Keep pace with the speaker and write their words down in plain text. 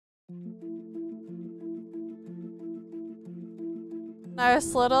When I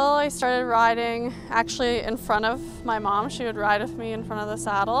was little, I started riding actually in front of my mom. She would ride with me in front of the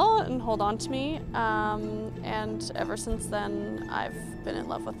saddle and hold on to me. And ever since then, I've been in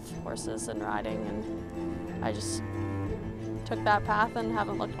love with horses and riding, and I just took that path and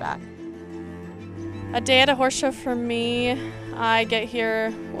haven't looked back. A day at a horse show for me, I get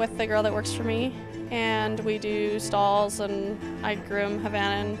here with the girl that works for me, and we do stalls, and I groom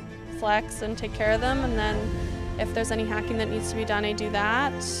Havana and Flex and take care of them, and then if there's any hacking that needs to be done, I do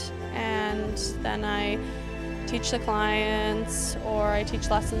that, and then I teach the clients or I teach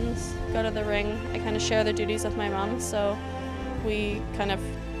lessons, go to the ring. I kind of share the duties with my mom, so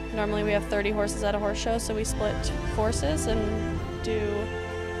normally we have 30 horses at a horse show, so we split forces and do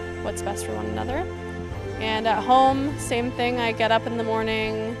what's best for one another. And at home, same thing, I get up in the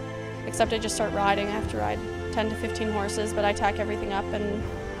morning, except I just start riding. I have to ride 10 to 15 horses, but I tack everything up and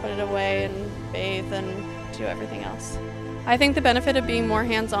put it away and bathe and do everything else. I think the benefit of being more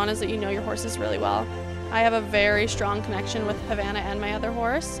hands-on is that you know your horses really well. I have a very strong connection with Havana and my other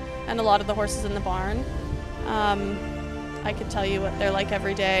horse, and a lot of the horses in the barn. I could tell you what they're like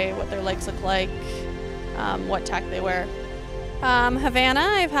every day, what their legs look like, what tack they wear. Havana,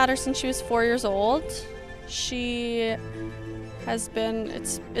 I've had her since she was 4 years old. She has been,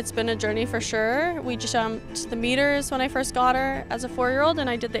 it's been a journey for sure. We jumped the meters when I first got her as a 4-year-old, and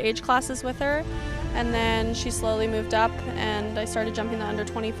I did the age classes with her. And then she slowly moved up, and I started jumping the under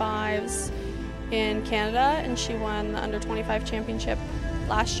 25s in Canada, and she won the under 25 championship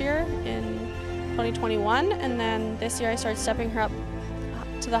last year in 2021. And then this year I started stepping her up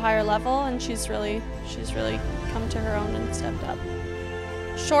to the higher level, and she's really come to her own and stepped up.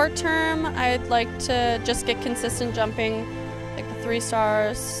 Short term, I'd like to just get consistent jumping, like the 3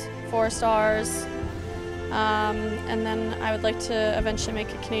 stars, 4 stars, and then I would like to eventually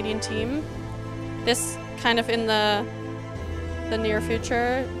make a Canadian team. This kind of in the near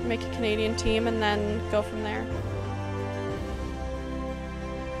future, make a Canadian team and then go from there.